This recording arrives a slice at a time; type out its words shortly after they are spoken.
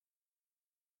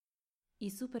I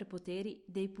superpoteri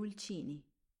dei pulcini.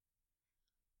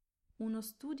 Uno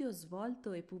studio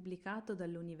svolto e pubblicato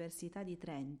dall'Università di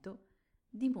Trento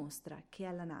dimostra che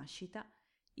alla nascita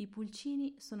i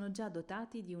pulcini sono già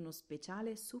dotati di uno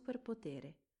speciale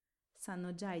superpotere.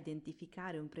 Sanno già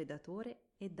identificare un predatore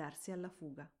e darsi alla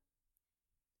fuga.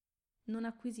 Non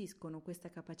acquisiscono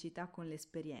questa capacità con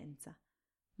l'esperienza,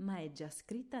 ma è già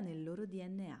scritta nel loro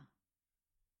DNA.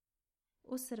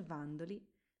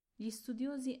 Osservandoli, gli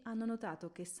studiosi hanno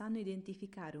notato che sanno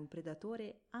identificare un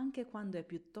predatore anche quando è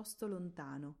piuttosto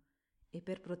lontano e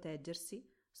per proteggersi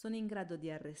sono in grado di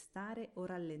arrestare o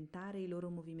rallentare i loro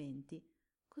movimenti,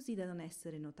 così da non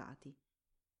essere notati.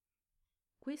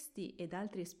 Questi ed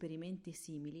altri esperimenti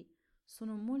simili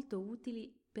sono molto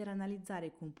utili per analizzare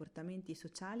i comportamenti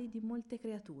sociali di molte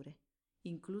creature,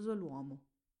 incluso l'uomo.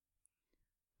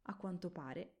 A quanto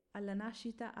pare, alla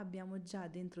nascita abbiamo già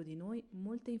dentro di noi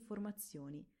molte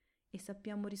informazioni e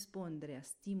sappiamo rispondere a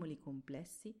stimoli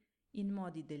complessi in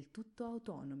modi del tutto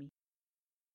autonomi.